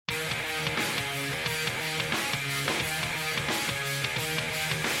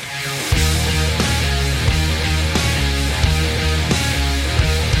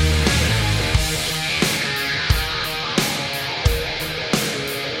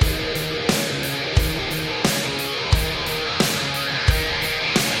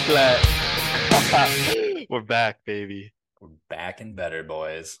clap. We're back, baby. We're back and better,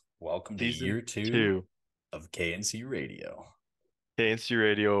 boys. Welcome to Season year two two, of KNC Radio. KNC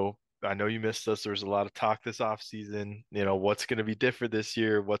Radio. I know you missed us. There was a lot of talk this off season. What's going to be different this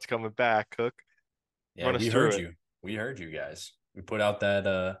year? What's coming back? Cook, Yeah, run us we through heard it. you. We heard you guys. We put out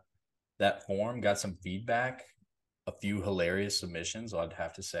that form, got some feedback, a few hilarious submissions, I'd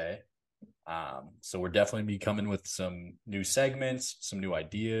have to say. So we're definitely be coming with some new segments, some new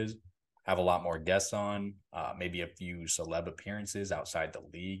ideas, have a lot more guests on, maybe a few celeb appearances outside the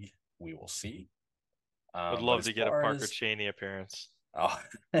league. We will see. Would But love as to get a far Parker as Chaney appearance. Oh,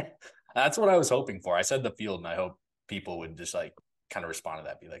 that's what I was hoping for. I said the field, and I hope people would just like kind of respond to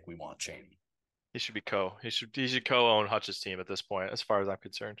that, be like, "We want Cheney." He should be co. He should co-own Hutch's team at this point, as far as I'm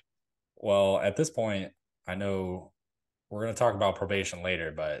concerned. Well, at this point, I know we're going to talk about probation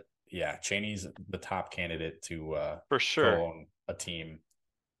later, but yeah, Cheney's the top candidate to For sure. co-own a team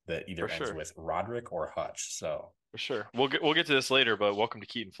that either For ends sure. with Roderick or Hutch. So For sure. We'll get to this later, but welcome to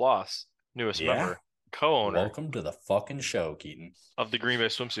Keaton Floss, newest yeah, member, co-owner welcome to the fucking show, Keaton. of the Green Bay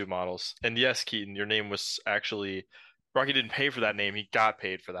swimsuit models. And yes, Keaton, your name was actually Rocky didn't pay for that name. He got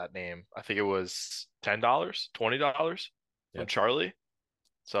paid for that name. I think it was $10, $20 from Yep, Charlie.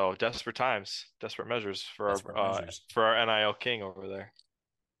 So desperate times, desperate measures desperate measures. for our NIL king over there.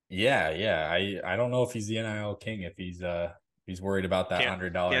 Yeah. I don't know if he's the NIL king if he's worried about that Can't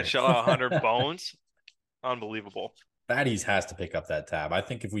can't $100. shell out 100 bones. Unbelievable. Fatties has to pick up that tab. I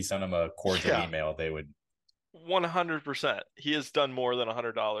think if we send him a cordial Yeah, email, they would. 100%. He has done more than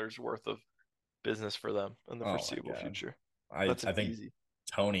 $100 worth of business for them in the Oh my foreseeable god. future. I That's I an think easy.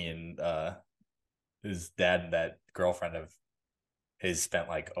 Tony and his dad and that girlfriend of his spent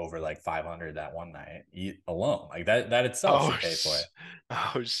like over like 500 that one night alone. Like that itself Oh, should pay for it.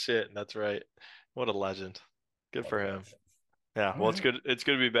 oh shit, that's right. What a legend. Good What a for him. legend. Yeah, All well, it's right. good. It's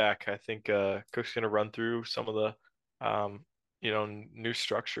good to be back. I think Cook's gonna run through some of the new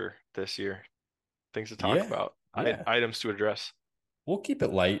structure this year, things to talk Yeah. about, Yeah. items to address. We'll keep it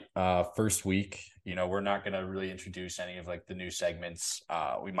light. First week, we're not gonna really introduce any of like the new segments.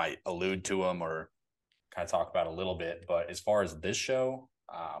 We might allude to them or kind of talk about a little bit. But as far as this show,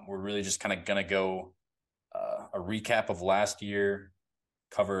 we're really just kind of going to go a recap of last year,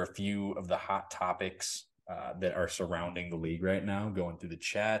 cover a few of the hot topics that are surrounding the league right now, going through the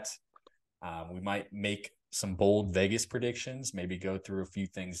chat. We might make some bold Vegas predictions, maybe go through a few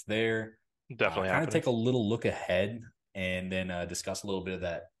things there, Definitely kind of happening. take a little look ahead, and then discuss a little bit of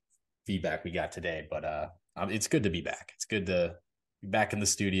that feedback we got today. But it's good to be back. It's good to be back in the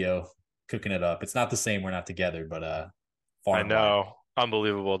studio, cooking it up. It's not the same. We're not together, but far I and wide. know,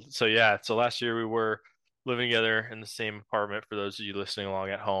 unbelievable. So yeah, so last year we were living together in the same apartment. For those of you listening along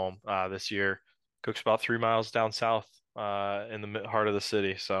at home, this year Cook's about 3 miles down south, in the heart of the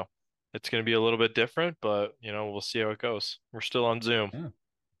city. So it's going to be a little bit different, but we'll see how it goes. We're still on Zoom. Yeah.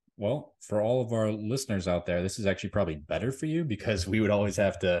 Well, for all of our listeners out there, this is actually probably better for you because we would always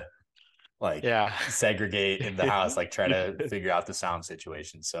have to like Yeah. segregate in the house, like try to figure out the sound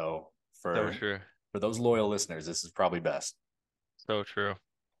situation. So So for true. for those loyal listeners, this is probably best. So true. All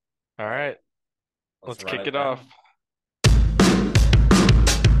All right, right, let's let's run kick it it off. down.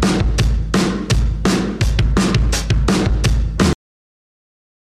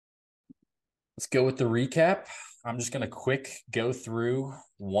 Let's go with the recap. I'm just going to quick go through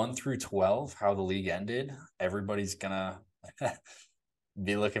 1 through 12, how the league ended. Everybody's going to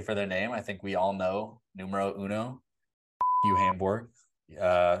be looking for their name. I think we all know numero uno, Hugh Hamburg.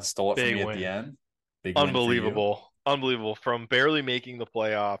 Stole it from Big me at the win. end. Big win for you. Unbelievable. Unbelievable. From barely making the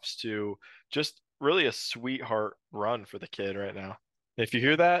playoffs to just really a sweetheart run for the kid right now. If you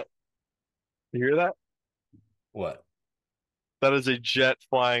hear that? What? That is a jet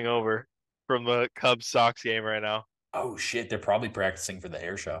flying over from the Cubs Sox game right now. Oh, shit. They're probably practicing for the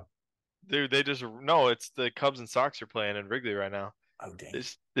air show. Dude, they just no, it's the Cubs and Sox are playing in Wrigley right now. Oh, They dang.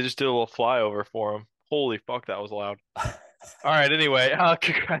 just, they just did a little flyover for him. Holy fuck, that was loud. All right, anyway,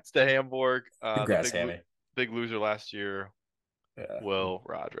 congrats to Hamburg. The Congrats, Hammy. big loser last year, Yeah. Will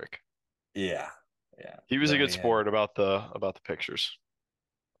Roderick. Yeah. Yeah. He was a Then good we had sport about the pictures.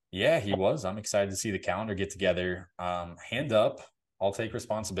 Yeah, he was. I'm excited to see the calendar get together. Hand up, I'll take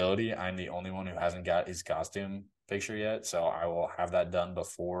responsibility. I'm the only one who hasn't got his costume picture yet, so I will have that done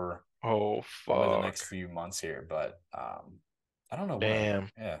before Oh probably the next fuck. few months here. But I don't know what. Damn.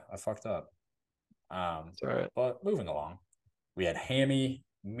 Yeah, I fucked up. It's all right. But moving along, we had Hammy,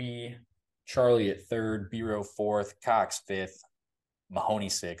 me, Charlie at third, Biro fourth, Cox fifth, Mahoney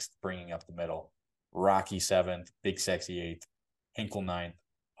sixth, bringing up the middle, Rocky seventh, Big Sexy eighth, Hinkle ninth,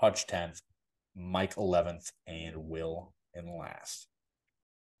 Hutch 10th, Mike 11th, and Will in last.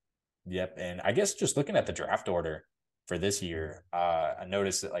 Yep. And I guess just looking at the draft order for this year, I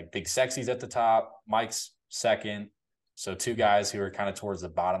noticed that like Big Sexy's at the top, Mike's second. So two guys who are kind of towards the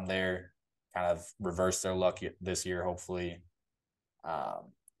bottom there, kind of reverse their luck this year, hopefully.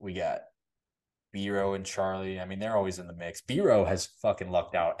 We got Biro and Charlie. I mean, they're always in the mix. Biro has fucking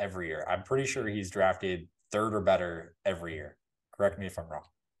lucked out every year. I'm pretty sure he's drafted third or better every year. Correct me if I'm wrong.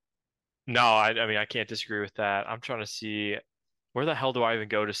 No, I mean I can't disagree with that. I'm trying to see where the hell do I even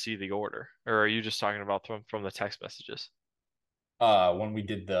go to see the order? Or are you just talking about from the text messages? When we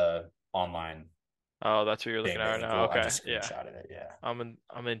did the online Oh, that's what you're looking thing at with right now. Hinkle, I Okay, just yeah. screenshotted it. Yeah.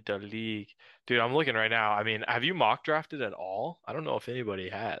 I'm in the league. Dude, I'm looking right now. I mean, have you mock drafted at all? I don't know if anybody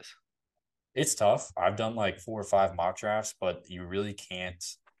has. It's tough. I've done like 4 or 5 mock drafts, but you really can't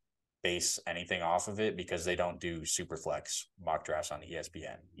base anything off of it because they don't do super flex mock drafts on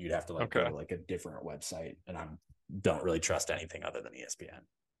ESPN. You'd have to like go Okay. to like a different website, and I don't really trust anything other than ESPN.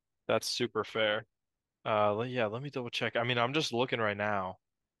 That's super fair. Yeah, let me double check. I mean, I'm just looking right now.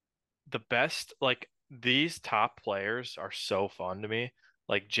 The best, like these top players are so fun to me.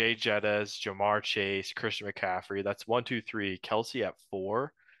 Like Jay Jettas, Jamar Chase, Christian McCaffrey. That's one, two, three. Kelsey at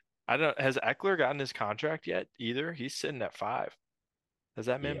four. I don't. Has Eckler gotten his contract yet either? He's sitting at five. Has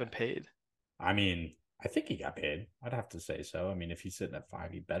that man Yeah. been paid? I mean, I think he got paid. I'd have to say so. I mean, if he's sitting at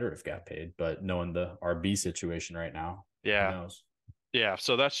 5, he better have got paid. But knowing the RB situation right now, who Yeah. knows? Yeah.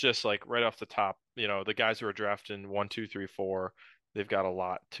 So that's just like right off the top. The guys who are drafting one, two, three, four, they've got a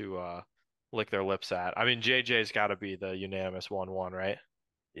lot to lick their lips at. I mean, JJ's got to be the unanimous 1-1, right?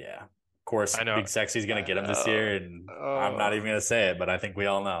 Yeah. Of course, I know. Big Sexy's going to get him this Uh, year. And I'm not uh, even going to say it, but I think we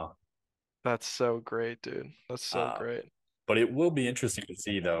all know. that's so great, dude. That's so Um, great. but it will be interesting to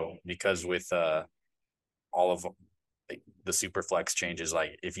see, though, because with all of like, the super flex changes,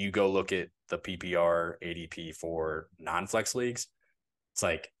 like if you go look at the PPR ADP for non flex leagues, it's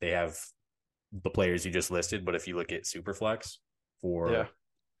like they have the players you just listed. But if you look at super flex Yeah. for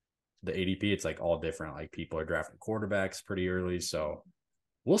the ADP, it's like all different. Like people are drafting quarterbacks pretty early. So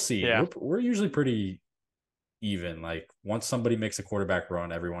we'll see. Yeah. We're usually pretty even. Like once somebody makes a quarterback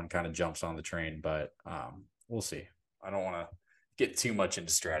run, everyone kind of jumps on the train. But we'll see. I don't want to get too much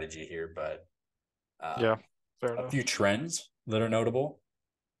into strategy here, but Yeah. um, Fair a few enough. trends that are notable.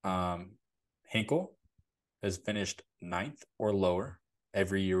 Um, Hinkle has finished ninth or lower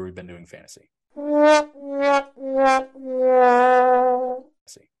every year we've been doing fantasy.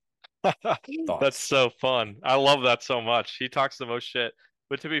 That's Thoughts? so fun. I love that so much. He talks the most shit.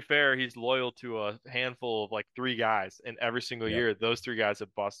 But to be fair, he's loyal to a handful of like three guys, and every single Yep. year, those three guys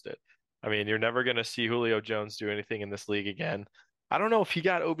have busted. I mean, you're never going to see Julio Jones do anything in this league again. I don't know if he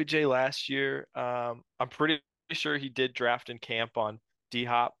got OBJ last year. I'm pretty sure he did draft in camp on D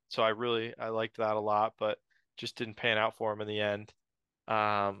Hop, so I liked that a lot, but just didn't pan out for him in the end.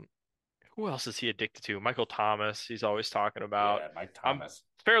 Um, who else is he addicted to? Michael Thomas, he's always talking about. Yeah, Mike I'm Thomas.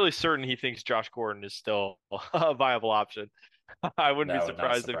 fairly certain he thinks Josh Gordon is still a viable option. I wouldn't be That would not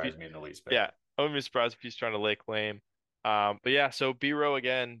surprised if surprise he, me in the least bit. yeah, I wouldn't be surprised if he's trying to lay claim. But yeah, so B-Row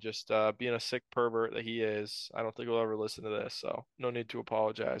again, just being a sick pervert that he is. I don't think he'll ever listen to this, so no need to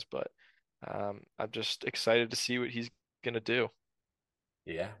apologize. But I'm just excited to see what he's gonna do.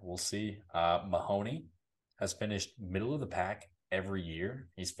 Yeah, we'll see. Mahoney has finished middle of the pack every year.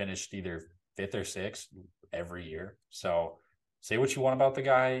 He's finished either fifth or sixth every year. So say what you want about the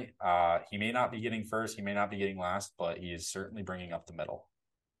guy. He may not be getting first, he may not be getting last, but he is certainly bringing up the middle.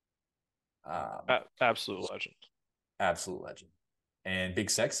 Absolute legend. Absolute legend. And Big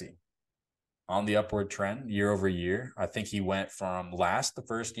Sexy on the upward trend year over year. I think he went from last the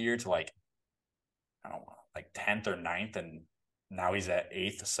first year to like, I don't know, like 10th or ninth, and now he's at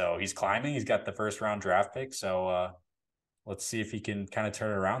eighth. So he's climbing. He's got the first round draft pick. So let's see if he can kind of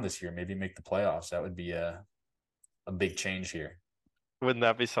turn it around this year, maybe make the playoffs. That would be a big change here. Wouldn't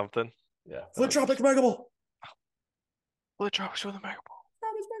that be something? Yeah. Flip Tropic Mega Ball. Let drops with the Mega Ball.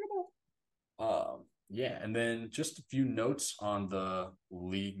 Yeah, and then just a few notes on the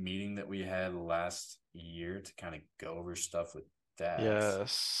league meeting that we had last year to kind of go over stuff with that.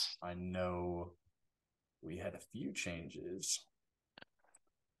 Yes. I know we had a few changes.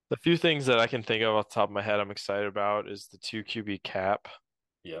 The few things that I can think of off the top of my head I'm excited about is the two QB cap.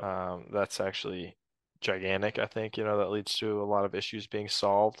 Yep. That's actually gigantic, I think, that leads to a lot of issues being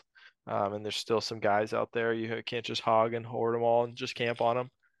solved. And there's still some guys out there you can't just hog and hoard them all and just camp on them.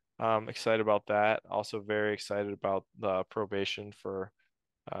 Excited about that. Also very excited about the probation for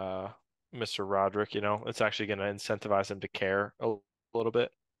uh, Mr. Roderick. It's actually going to incentivize him to care a little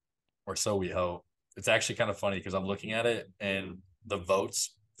bit. Or so we hope. It's actually kind of funny because I'm looking at it and the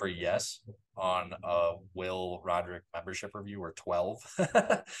votes for yes on a Will Roderick membership review were 12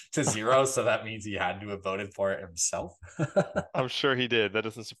 to 0. So that means he had to have voted for it himself. I'm sure he did. That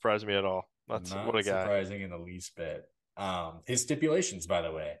doesn't surprise me at all. That's what Not a guy. surprising in the least bit. His stipulations, by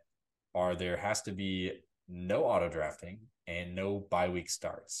the way, are there has to be no auto drafting and no bye week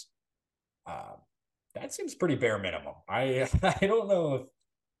starts. Um, that seems pretty bare minimum. I I don't know if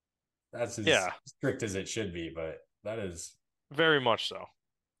that's as Yeah, strict as it should be, but that is, very much so.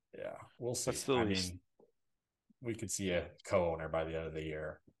 yeah, we'll see. That's the I least mean, we could see a co-owner by the end of the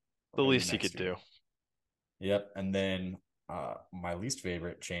year, or the maybe least he next could year. do. Yep, and then my least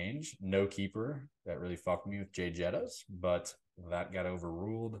favorite change, no keeper. That really fucked me with Jay Jettas, but that got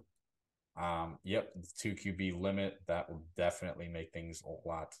overruled. Yep, the two QB limit that will definitely make things a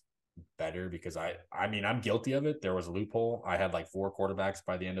lot better because I mean I'm guilty of it. There was a loophole. I had like 4 quarterbacks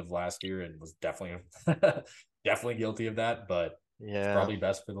by the end of last year and was definitely definitely guilty of that, but it's Yeah, probably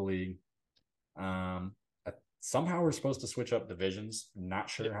best for the league. Um, somehow we're supposed to switch up divisions. Not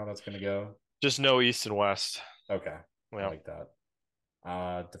sure how that's going to go. just no East and West. Okay, I Yeah. like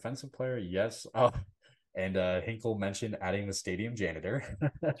that. Defensive player, yes. Oh, and Hinkle mentioned adding the stadium janitor.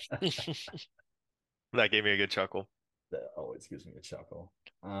 That gave me a good chuckle. That always gives me a chuckle.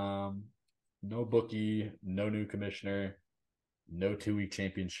 Um, no bookie, no new commissioner, no 2 week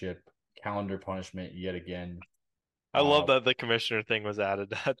championship, calendar punishment yet again. I love Uh, that the commissioner thing was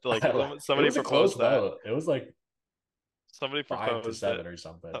added. Like it somebody was a close proposed that. vote. It was like Somebody five to proposed it. seven or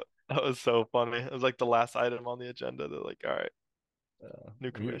something. That was so funny. It was like the last item on the agenda. They're like, all right,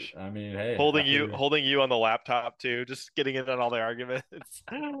 new We, commish. I mean, hey, Holding you on the laptop too, just getting in on all the arguments.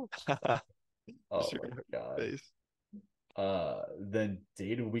 oh Just your my god. face. Then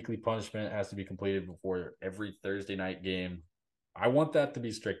dated weekly punishment has to be completed before every Thursday night game. I want that to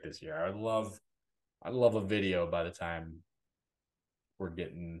be strict this year. I love a video by the time we're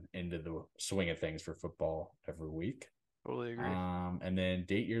getting into the swing of things for football every week. Totally agree. And then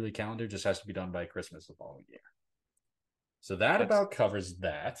date yearly calendar just has to be done by Christmas the following year. So that That's about covers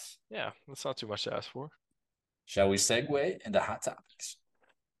that. yeah, that's not too much to ask for. Shall we segue into hot topics?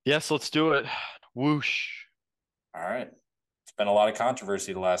 Yes, let's do it. Whoosh. All right. It's been a lot of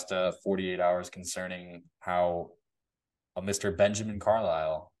controversy the last 48 hours concerning how Mr. Benjamin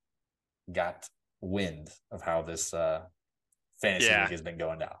Carlisle got wind of how this fantasy Yeah, league has been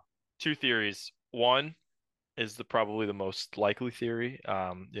going down. two theories. One is probably the most likely theory.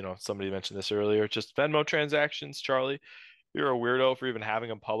 Somebody mentioned this earlier. Just Venmo transactions, Charlie. You're a weirdo for even having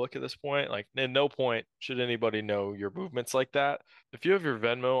them public at this point. Like, at no point should anybody know your movements like that. If you have your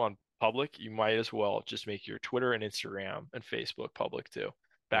Venmo on public, you might as well just make your Twitter and Instagram and Facebook public too.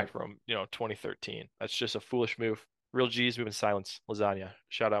 Back Yep. from, 2013. That's just a foolish move. Real G's move in silence. Lasagna.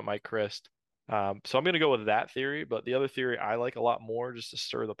 Shout out Mike Christ. So I'm going to go with that theory. But the other theory I like a lot more, just to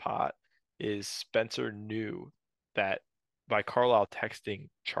stir the pot, is Spencer knew that by Carlisle texting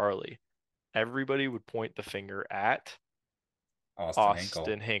Charlie, everybody would point the finger at Austin Hinkle.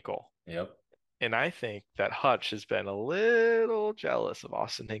 Austin Hinkle. Yep. And I think that Hutch has been a little jealous of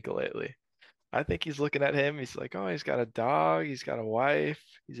Austin Hinkle lately. I think he's looking at him. He's like, oh, he's got a dog. He's got a wife.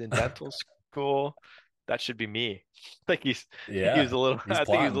 He's in dental school. That should be me. I think he was Yeah. a little, He's I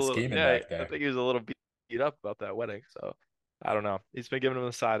think he was a plotting, little, scheming yeah, back I there. think he was a little beat up about that wedding. So I don't know. He's been giving him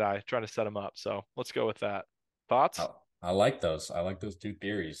the side eye, trying to set him up. So let's go with that. Thoughts? I like those. I like those 2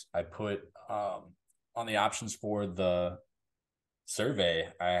 theories. I put on the options for the survey,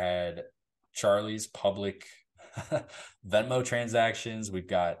 I had Charlie's public Venmo transactions. We've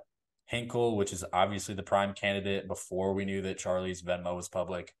got Hinkle, which is obviously the prime candidate before we knew that Charlie's Venmo was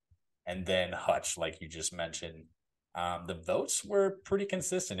public. And then Hutch, like you just mentioned. The votes were pretty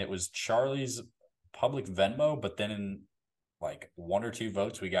consistent. It was Charlie's public Venmo, but then in like 1 or 2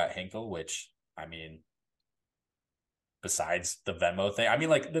 votes, we got Hinkle, which, I mean, besides the Venmo thing, I mean,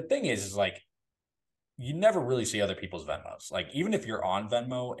 like the thing is like you never really see other people's Venmos. Like even if you're on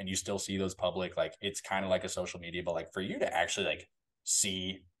Venmo and you still see those public, like it's kind of like a social media, but like for you to actually like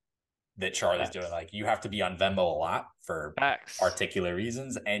see that Charlie's doing, Facts. like you have to be on Venmo a lot for Facts. particular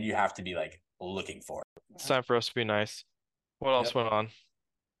reasons, and you have to be like looking for It's time for us to be nice. What it. else Yep. went on?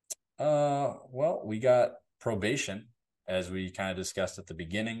 Well, we got probation as we kind of discussed at the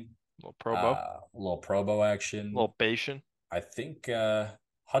beginning. A little Probo, A little Probo a action. little Bayesian. I think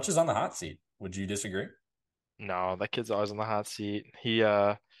Hutch is on the hot seat. Would you disagree? No, that kid's always on the hot seat. He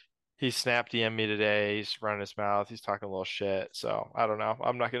snapped DM me today. He's running his mouth. He's talking a little shit. So I don't know.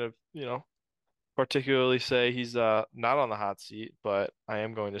 I'm not gonna, particularly say he's not on the hot seat, but I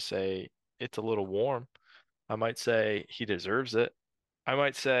am going to say it's a little warm. I might say he deserves it. I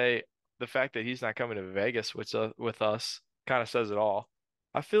might say the fact that he's not coming to Vegas with us kind of says it all.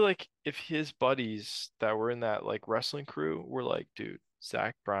 I feel like if his buddies that were in that like wrestling crew were like, dude,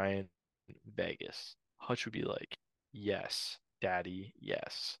 Zach Bryan, Vegas, Hutch would be like, yes, daddy,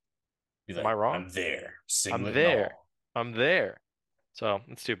 yes. Be Am I like, wrong? I'm there, I'm singlet and there. all. I'm there. So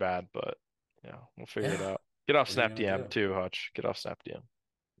it's too bad, but yeah, we'll figure it Yeah. out. Get off What are you Snap gonna DM do? too, Hutch. Get off Snap DM.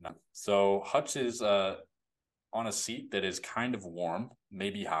 No. So Hutch is on a seat that is kind of warm,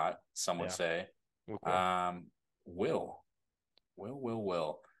 maybe hot, some would Yeah, say. we'll go. Um, Will,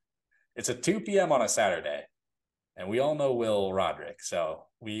 Will. It's a 2 p.m. on a Saturday, and we all know Will Roderick, so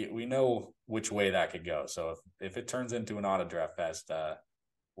we know which way that could go. So if it turns into an auto draft fest,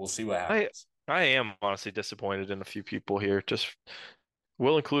 we'll see what I happens. I am honestly disappointed in a few people here, just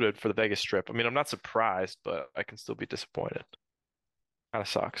Will included for the Vegas trip. I mean, I'm not surprised, but I can still be disappointed. Kind of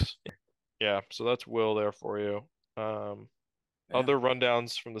sucks. Yeah, so that's Will there for you. Um, Yeah, Other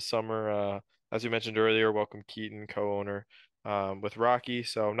rundowns from the summer, as you mentioned earlier, welcome Keaton, co-owner, with Rocky.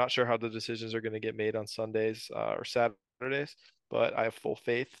 So I'm not sure how the decisions are going to get made on Sundays, or Saturdays, but I have full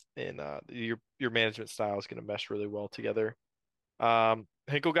faith in your management style is going to mesh really well together.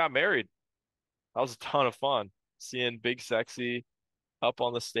 Hinkle got married. That was a ton of fun. Seeing Big Sexy up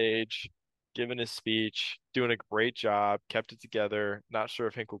on the stage, giving his speech, doing a great job, kept it together. Not sure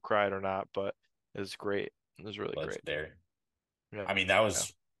if Hinkle cried or not, but it was great. It was really great. legendary. Yeah. I mean, that Yeah.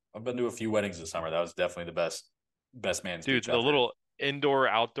 was I've been to a few weddings this summer. That was definitely the best man Dude, speech the I've heard. little indoor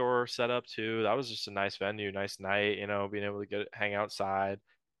outdoor setup too. That was just a nice venue, nice night, being able to get hang outside.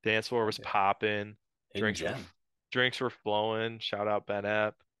 Dance floor Oh was yeah, popping. hidden Drinks were gem. drinks were flowing. Shout out Ben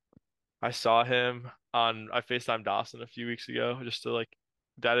Epp. I FaceTimed Dawson a few weeks ago just to like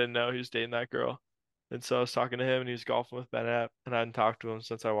Dad didn't know he was dating that girl. And so I was talking to him and he was golfing with Ben Epp and I hadn't talked to him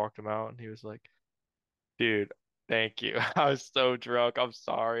since I walked him out and he was like, dude, thank you. I was so drunk. I'm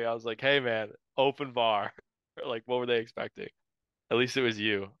sorry. I was like, hey man, open bar. Like, what were they expecting? At least it was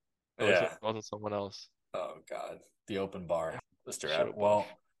you. At least it Yeah. wasn't someone else. Oh God, the open bar, Yeah, Mr. show Ebb. buff. Well,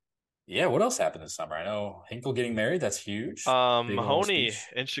 yeah. What else happened this summer? I know Hinkle getting married. That's huge. Big old Mahoney speech.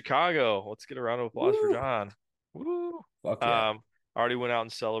 in Chicago. Let's get a round of applause for Woo! John. Woo. Fuck yeah. Um, Already went out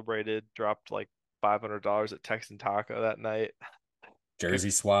and celebrated, dropped like $500 at Texan Taco that night. Cook, Jersey Cook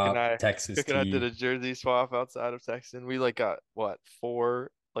and swap, I, Texas Cook and I did tea. a jersey swap outside of Texan. We like got what, four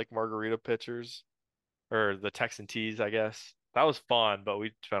like margarita pitchers or the Texan teas, I guess. That was fun, but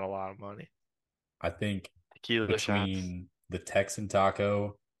we spent a lot of money. I think Tequila shots. between the Texan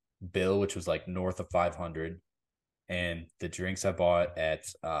taco bill, which was like north of 500, and the drinks I bought at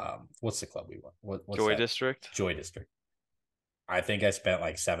what's the club we went? What's Joy that? District. Joy District. I think I spent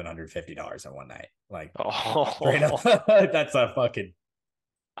like $750 in one night. Like straight up, Oh, that's a fucking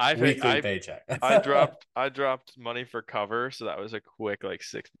I pa- weekly paycheck. I dropped money for cover, so that was a quick like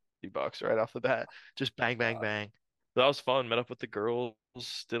 $60 right off the bat. Just bang, bang, God. bang. That was fun. Met up with the girls,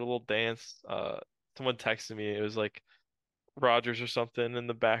 did a little dance. Someone texted me. It was like Rogers or something in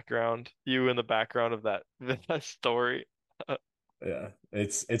the background. You in the background of that that story. Yeah,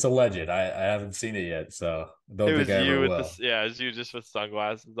 it's a legend. I haven't seen it yet, so It don't think I was you ever with will. it was you just with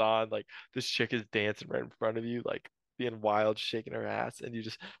sunglasses on. Like this chick is dancing right in front of you, like being wild, shaking her ass, and you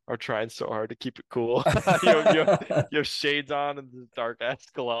just are trying so hard to keep it cool. You have shades on and the dark ass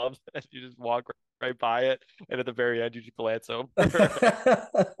gloves, and you just walk right by it. And at the very end, you just glance over.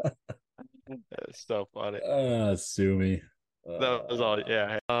 It's so funny. Sue me. That was all.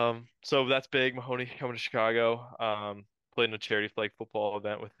 Yeah. So that's big. Mahoney coming to Chicago. Played in a charity flag football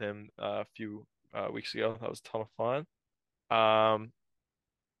event with him a few weeks ago. That was a ton of fun. Um,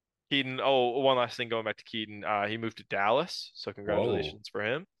 Keaton, oh, one last thing going back to Keaton. He moved to Dallas, so Whoa. congratulations for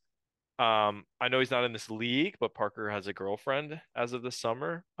him. I know he's not in this league, but Parker has a girlfriend as of this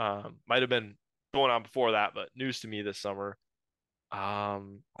summer. Might have been going on before that, but news to me this summer.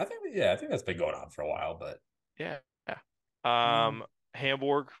 Um, I think that's been going on for a while, but yeah. Yeah. mm,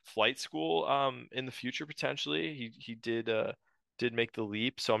 Hamburg flight school, in the future potentially. He did make the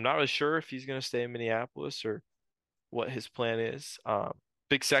leap, so I'm not really sure if he's gonna stay in Minneapolis or what his plan is.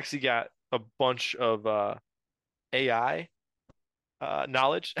 Big Sexy got a bunch of AI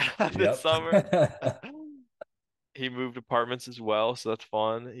knowledge this yep. summer. He moved apartments as well, so that's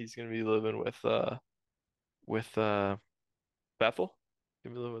fun. He's gonna be living with Bethel.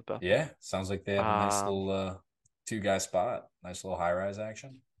 Gonna be living with Bethel. Yeah, sounds like they have a nice Um, little two-guy spot. Nice little high-rise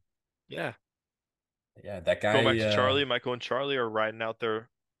action. yeah. Yeah, that Going back guy to Charlie, Michael and Charlie are riding out their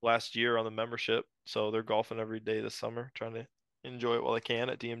last year on the membership, so they're golfing every day this summer, trying to enjoy it while they can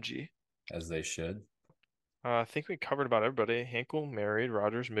at DMG. as they should. I think we covered about everybody. Hinkle married,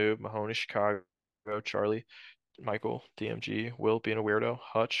 Rogers moved, Mahoney Chicago, Charlie Michael, DMG, Will being a weirdo,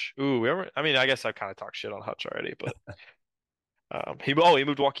 Hutch. Ooh, we ever, I mean, I guess I kind of talked shit on Hutch already, but He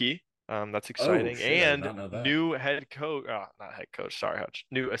moved Waukee. That's Oh exciting. shit, I did And not know that. new head coach, not head coach, sorry, Hutch.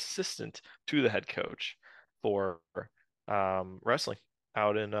 New assistant to the head coach for wrestling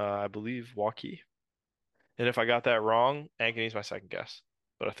out in I believe Waukee. And if I got that wrong, Ankeny's my second guess,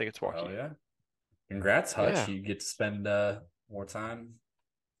 but I think it's Oh hell Waukee. yeah! Congrats, Hutch. Yeah, You get to spend more time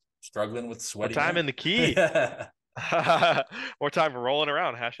struggling with more sweaty time in men. the key. Yeah. More time rolling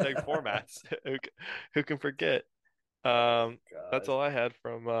around. Hashtag formats. Who can forget? Oh That's God. all I had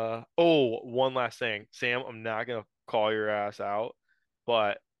from oh, one last thing. Sam, I'm not gonna call your ass out,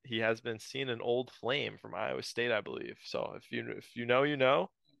 but he has been seen an old flame from Iowa State, I believe. So if you know, you know.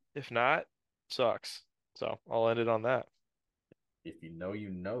 If not, sucks. So I'll end it on that. If you know, you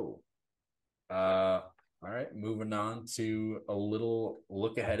know. Uh, all right, moving on to a little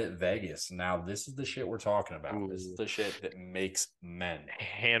look ahead at Vegas. Now, this is the shit we're talking about. This is Ooh. the shit that makes men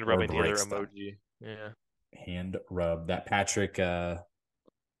Hand or rubbing the other breaks them. emoji. Yeah. Hand rub. That Patrick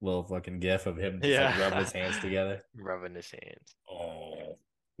little fucking gif of him just like rubbing his Yeah. hands together. Rubbing his hands. Oh,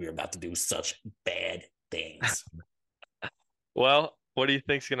 we're about to do such bad things. Well, what do you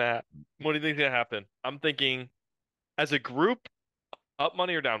think's gonna happen? I'm thinking as a group, up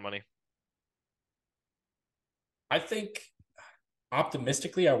money or down money? I think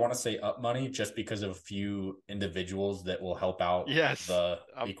optimistically, I want to say up money just because of a few individuals that will help out Yes, the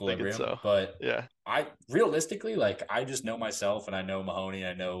I'm thinking equilibrium. so. But Yeah. I realistically, like, I just know myself and I know Mahoney.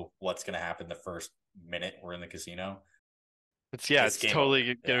 I know what's going to happen the first minute we're in the casino. It's It's game over.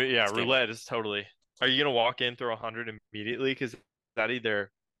 totally gonna Yeah, be, yeah, it's game roulette over. is totally. Are you gonna walk in throw 100 immediately? Because that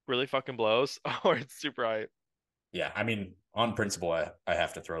either really fucking blows or it's super high. Yeah, I mean, on principle, I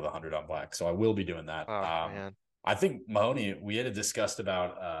have to throw the 100 on black. So I will be doing that. Oh man. I think Mahoney, we had discussed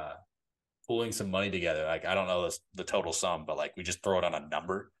about pooling some money together. Like, I don't know the total sum, but like we just throw it on a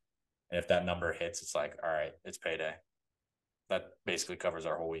number. And if that number hits, it's like, all right, it's payday. That basically covers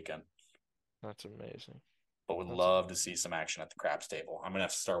our whole weekend. That's amazing. But would That's love to amazing. see some action at the craps table. I'm gonna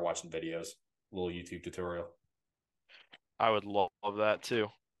have to start watching videos, little YouTube tutorial. I would love that too.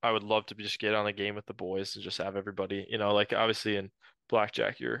 I would love to just get on a game with the boys and just have everybody, like obviously in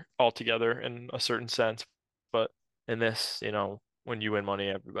blackjack you're all together in a certain sense, but in this, when you win money,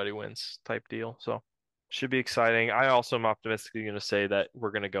 everybody wins type deal. So should be exciting. I also am optimistically going to say that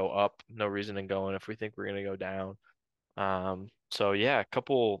we're going to go up. No reason in going if we think we're going to go down. So yeah, a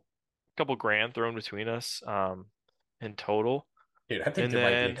couple grand thrown between us, in total. Dude, I think And there might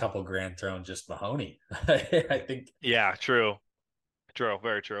be a then, couple grand thrown just Mahoney. I think yeah, true. True,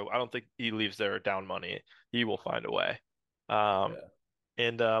 very true. I don't think he leaves there down money. He will find a way. Um, yeah.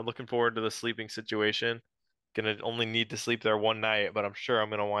 and looking forward to the sleeping situation. Gonna only need to sleep there one night, but I'm sure I'm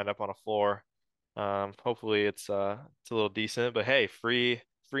gonna wind up on a floor. Hopefully it's a little decent, but hey, free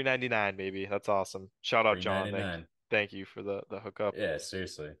 99, baby. That's awesome. Shout out John. $3.99. Thank you for the hookup. Yeah,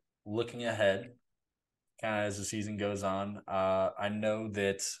 seriously. Looking ahead, kind of as the season goes on, I know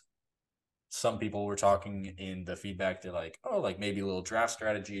that some people were talking in the feedback. They're like, oh, like maybe a little draft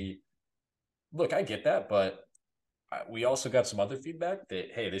strategy. Look, I get that, but we also got some other feedback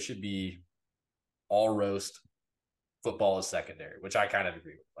that hey, this should be all roast. Football is secondary, which I kind of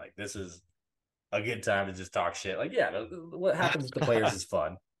agree with. Like, this is a good time to just talk shit. Like, yeah, what happens with the players is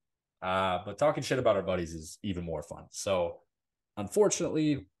fun, but talking shit about our buddies is even more fun. So,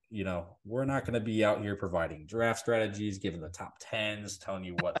 unfortunately, we're not going to be out here providing draft strategies, giving the top tens, telling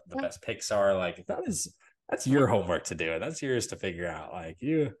you what the best picks are. Like, that's your homework to do, and that's yours to figure out. Like,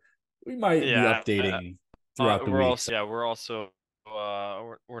 we might be Yeah, updating throughout the week. So we're also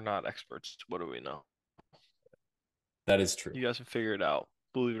we're not experts. What do we know? that is true. You guys can figure it out.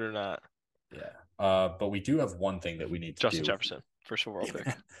 Believe it or not. Yeah. But we do have one thing that we need to Justin do. Jefferson, first overall pick.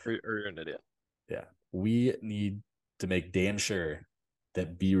 Or you're an idiot. Yeah. We need to make damn sure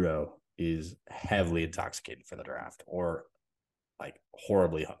that Biro is heavily intoxicated for the draft or like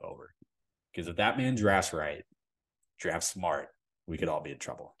horribly hungover. Because if that man drafts right, drafts smart, we could all be in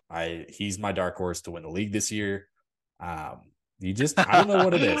trouble. He's my dark horse to win the league this year. I don't know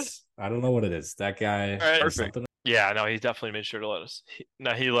what it All is. I don't know what it is. That guy, right, there's perfect. something. Yeah, no, he definitely made sure to let us.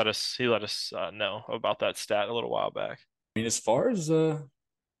 No, he let us know about that stat a little while back. I mean, as far as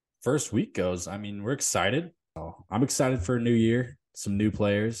first week goes, I mean, we're excited. I'm excited for a new year, some new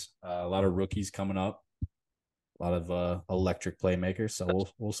players, a lot of rookies coming up, a lot of electric playmakers. So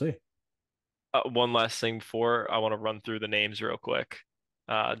we'll see. One last thing before I want to run through the names real quick,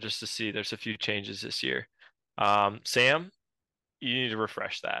 just to see there's a few changes this year. Sam, you need to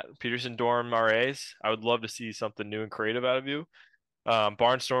refresh that. Peterson Dorm RAs. I would love to see something new and creative out of you.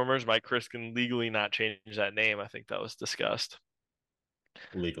 Barnstormers, Mike Chris can legally not change that name. I think that was discussed.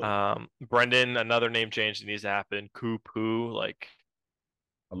 legally, Brendan, another name change that needs to happen. Coop, who, like,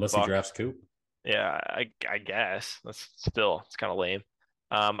 unless he fuck. drafts Coop. Yeah, I guess that's still it's kind of lame.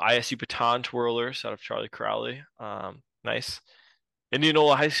 ISU Baton Twirlers out of Charlie Crowley. Nice.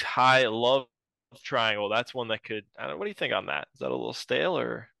 Indianola High Love Triangle. That's one that could. I don't, what do you think on that? Is that a little stale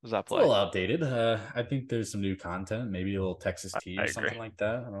or does that It's a play? little outdated. I think there's some new content, maybe a little Texas tea I or agree. something like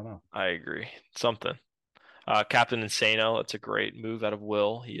that. I don't know. I agree. Something. Captain Insano. That's a great move out of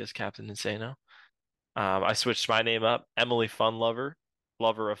Will. He is Captain Insano. I switched my name up. Emily Fun Lover,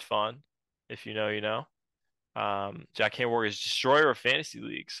 lover of fun. If you know, you know. Jack Hand Warriors Destroyer of Fantasy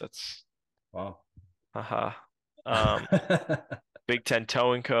Leagues. That's Wow. haha. Um, Big Ten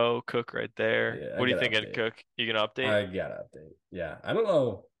Toe and Co. Cook right there. Yeah, I What do you gotta think of update. Cook? You gonna update? I gotta update. Yeah, I don't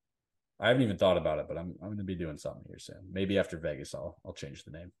know. I haven't even thought about it, but I'm gonna be doing something here soon. Maybe after Vegas, I'll change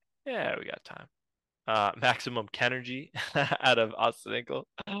the name. Yeah, we got time. Maximum Kenergy out of Austin Ankle.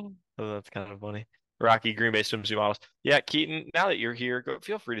 Oh, that's kind of funny. Rocky Green Bay swimsuit models. Yeah, Keaton, now that you're here,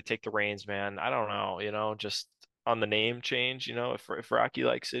 feel free to take the reins, man. I don't know, just on the name change, if Rocky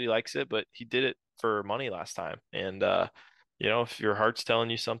likes it, he likes it, but he did it for money last time. And if your heart's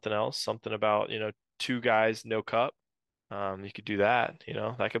telling you something else, something about, two guys, no cup, you could do that,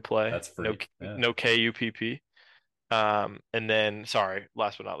 that could play. That's No free. Yeah. no KUPP. And then sorry,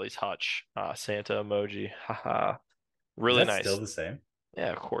 last but not least, Hutch, Santa emoji. Haha. Is Really that still nice. the same? Yeah,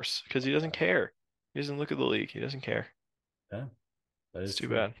 of course, because he doesn't Okay. care. He doesn't look at the league. He doesn't care. Yeah, that It's is too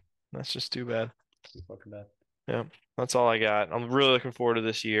true. bad. That's just too bad. Too fucking bad. Yeah, that's all I got. I'm really looking forward to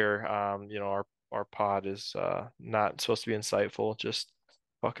this year. Our pod is not supposed to be insightful, just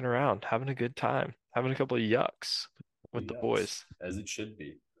fucking around, having a good time, having a couple of yucks Well, with the yucks, boys. as it should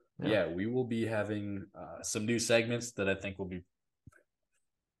be. Yeah. Yeah, we will be having some new segments that I think will be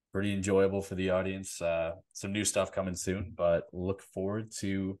pretty enjoyable for the audience. Some new stuff coming soon, but look forward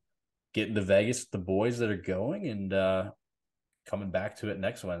to getting to Vegas with the boys that are going and coming back to it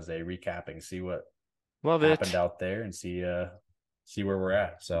next Wednesday, recapping, see what Love happened it. out there and see where we're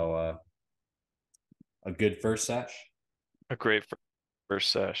at. So a good first sesh. A great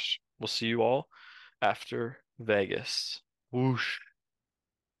first sesh. We'll see you all after Vegas. Whoosh.